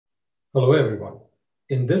Hello everyone.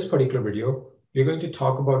 In this particular video, we're going to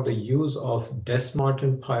talk about the use of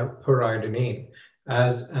Des-Martin pyridinane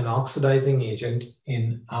as an oxidizing agent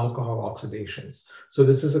in alcohol oxidations. So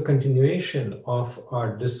this is a continuation of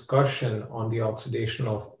our discussion on the oxidation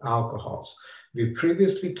of alcohols. We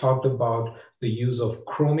previously talked about the use of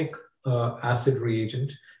chromic acid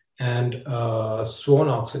reagent and swan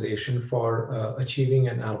oxidation for achieving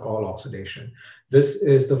an alcohol oxidation. This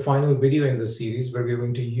is the final video in the series where we're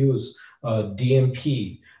going to use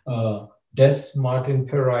DMP, Des-Martin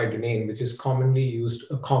pyridinane, which is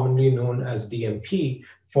commonly known as DMP,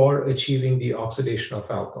 for achieving the oxidation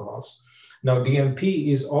of alcohols. Now,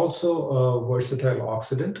 DMP is also a versatile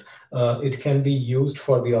oxidant. It can be used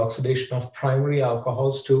for the oxidation of primary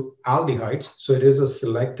alcohols to aldehydes. So it is a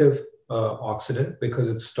selective oxidant because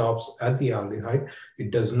it stops at the aldehyde.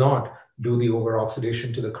 It does not do the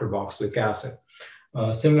over-oxidation to the carboxylic acid.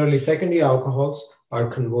 Similarly, secondary alcohols are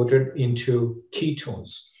converted into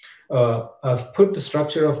ketones. I've put the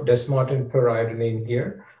structure of Des-Martin pyridinane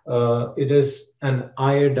here. It is an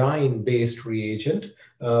iodine-based reagent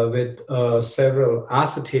with several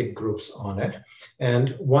acetate groups on it.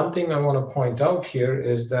 And one thing I want to point out here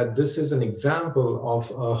is that this is an example of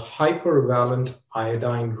a hypervalent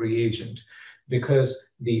iodine reagent because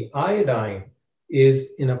the iodine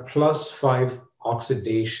is in a +5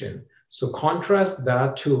 oxidation. So contrast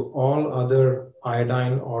that to all other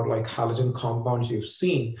iodine or like halogen compounds you've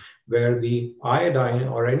seen where the iodine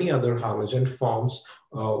or any other halogen forms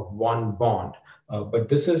one bond. But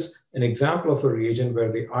this is an example of a reagent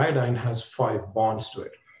where the iodine has 5 bonds to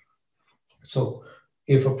it. So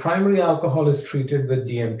if a primary alcohol is treated with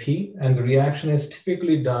DMP and the reaction is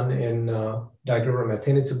typically done in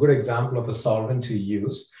dichloromethane, it's a good example of a solvent to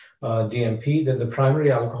use. DMP, then the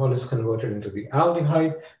primary alcohol is converted into the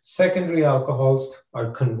aldehyde. Secondary alcohols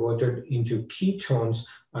are converted into ketones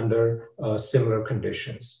under similar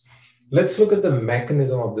conditions. Let's look at the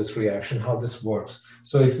mechanism of this reaction, how this works.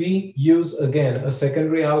 So if we use, again, a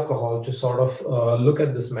secondary alcohol to sort of look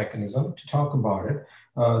at this mechanism, to talk about it,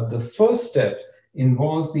 the first step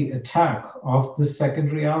involves the attack of the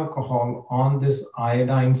secondary alcohol on this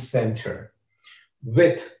iodine center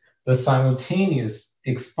with the simultaneous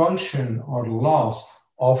expulsion or loss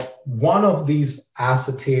of one of these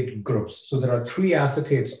acetate groups. So there are 3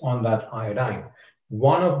 acetates on that iodine.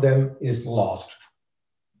 One of them is lost.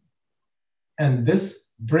 And this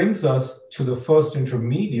brings us to the first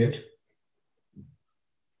intermediate,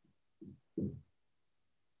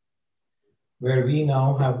 where we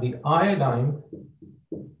now have the iodine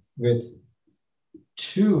with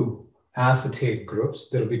 2 acetate groups.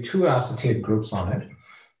 There'll be 2 acetate groups on it.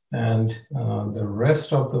 And the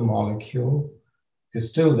rest of the molecule is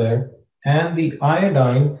still there. And the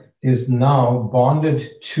iodine is now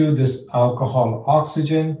bonded to this alcohol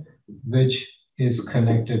oxygen, which is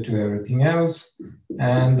connected to everything else.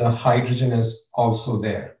 And the hydrogen is also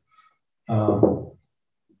there.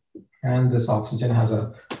 And this oxygen has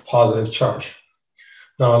a positive charge.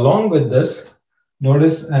 Now, along with this,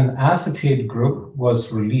 notice an acetate group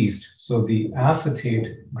was released. So the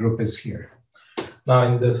acetate group is here. Now,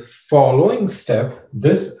 in the following step,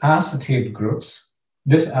 this acetate group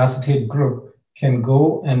can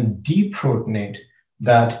go and deprotonate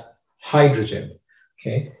that hydrogen,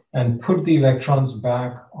 okay, and put the electrons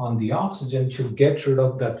back on the oxygen to get rid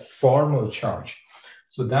of that formal charge.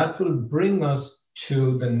 So that will bring us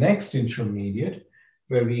to the next intermediate,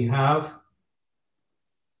 where we have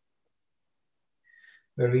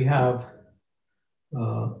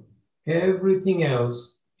everything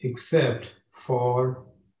else except for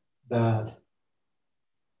that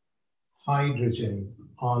hydrogen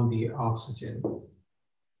on the oxygen.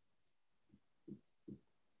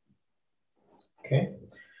 Okay.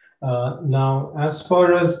 Now, as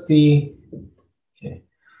far as the, okay,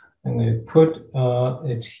 I'm going to put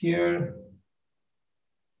it here.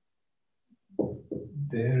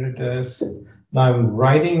 There it is. Now I'm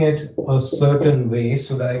writing it a certain way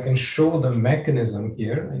so that I can show the mechanism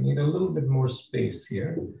here. I need a little bit more space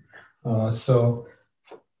here. So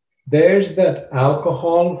there's that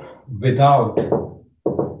alcohol without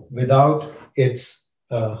its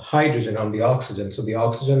hydrogen on the oxygen. So the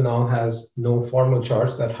oxygen now has no formal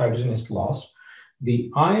charge, that hydrogen is lost. The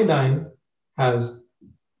iodine has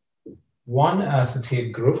 1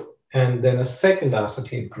 acetate group and then a second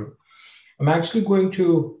acetate group. I'm actually going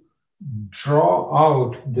to draw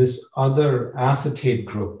out this other acetate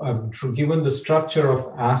group. I've given the structure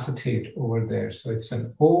of acetate over there. So it's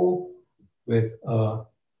an O with a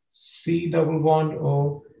C double bond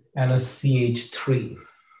O and a CH3.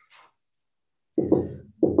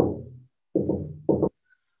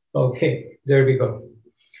 Okay, there we go.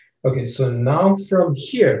 Okay, so now from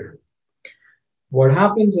here, what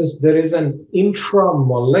happens is there is an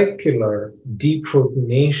intramolecular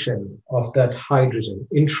deprotonation of that hydrogen.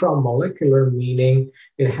 Intramolecular meaning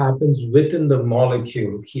it happens within the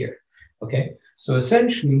molecule here. Okay, so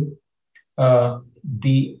essentially,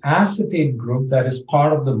 the acetate group that is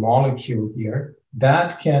part of the molecule here,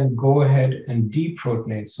 that can go ahead and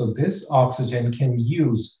deprotonate. So this oxygen can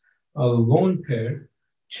use a lone pair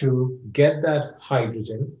to get that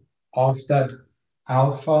hydrogen off that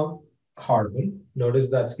alpha carbon. Notice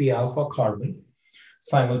that's the alpha carbon.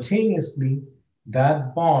 Simultaneously,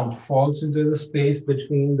 that bond falls into the space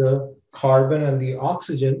between the carbon and the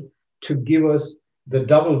oxygen to give us the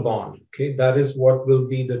double bond. Okay, that is what will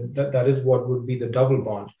be that is what would be the double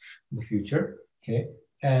bond in the future. Okay,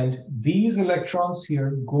 and these electrons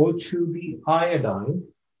here go to the iodine,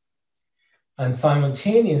 and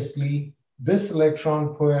simultaneously this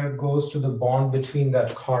electron pair goes to the bond between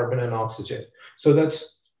that carbon and oxygen. So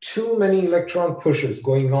that's too many electron pushes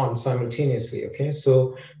going on simultaneously. Okay,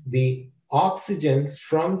 so the oxygen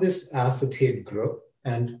from this acetate group,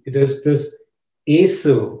 and it is this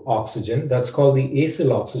acyl oxygen, that's called the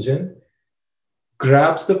acyl oxygen,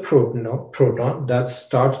 grabs the proton, that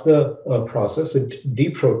starts the process, it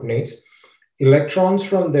deprotonates. Electrons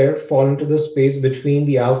from there fall into the space between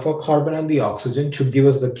the alpha carbon and the oxygen to give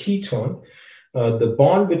us the ketone. The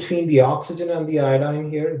bond between the oxygen and the iodine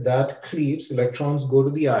here, that cleaves, electrons go to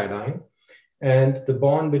the iodine. And the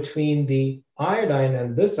bond between the iodine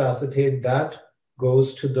and this acetate, that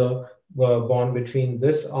goes to the bond between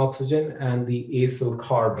this oxygen and the acyl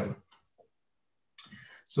carbon.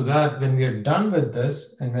 So that when we are done with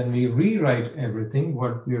this, and when we rewrite everything,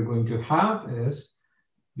 what we are going to have is,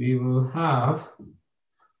 we will have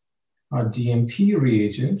our DMP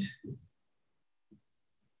reagent.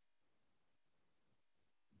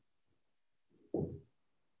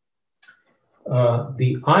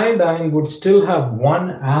 The iodine would still have one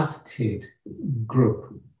acetate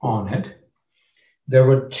group on it. There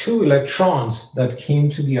were 2 electrons that came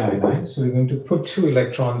to the iodine. So we're going to put 2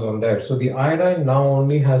 electrons on there. So the iodine now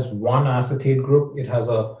only has 1 acetate group. It has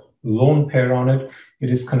a lone pair on it. It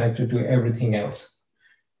is connected to everything else.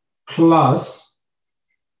 Plus,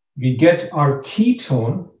 we get our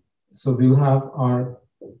ketone. So we'll have our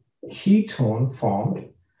ketone formed,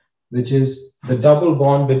 which is the double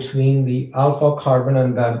bond between the alpha carbon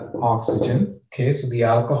and that oxygen. Okay, so the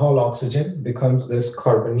alcohol oxygen becomes this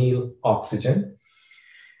carbonyl oxygen.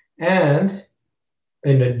 And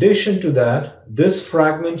in addition to that, this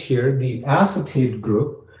fragment here, the acetate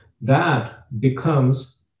group, that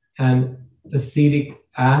becomes an acetic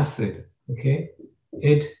acid. Okay,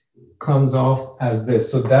 it comes off as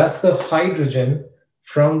this. So that's the hydrogen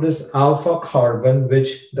from this alpha carbon,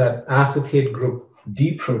 which that acetate group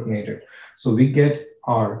deprotonated. So we get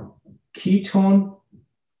our ketone,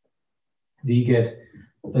 we get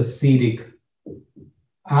acetic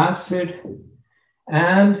acid,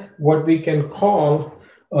 and what we can call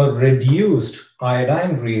a reduced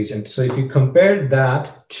iodine reagent. So if you compare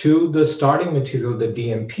that to the starting material, the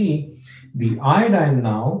DMP, the iodine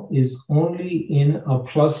now is only in a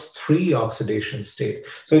 +3 oxidation state.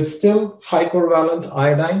 So it's still hypervalent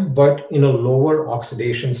iodine, but in a lower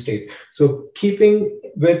oxidation state. So keeping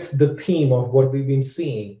with the theme of what we've been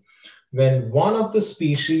seeing, when one of the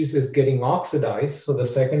species is getting oxidized, so the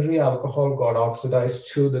secondary alcohol got oxidized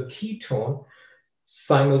to the ketone,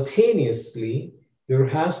 simultaneously, there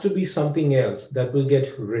has to be something else that will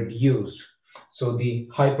get reduced. So the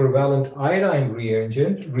hypervalent iodine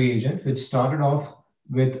reagent, which started off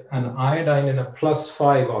with an iodine in a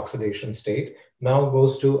 +5 oxidation state, now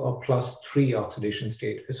goes to a +3 oxidation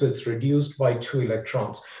state. So it's reduced by 2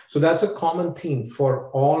 electrons. So that's a common theme for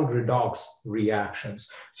all redox reactions.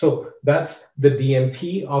 So that's the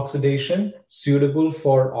DMP oxidation, suitable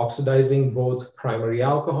for oxidizing both primary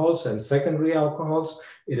alcohols and secondary alcohols.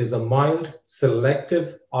 It is a mild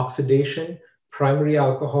selective oxidation. Primary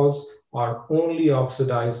alcohols are only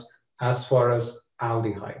oxidized as far as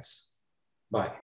aldehydes. Bye.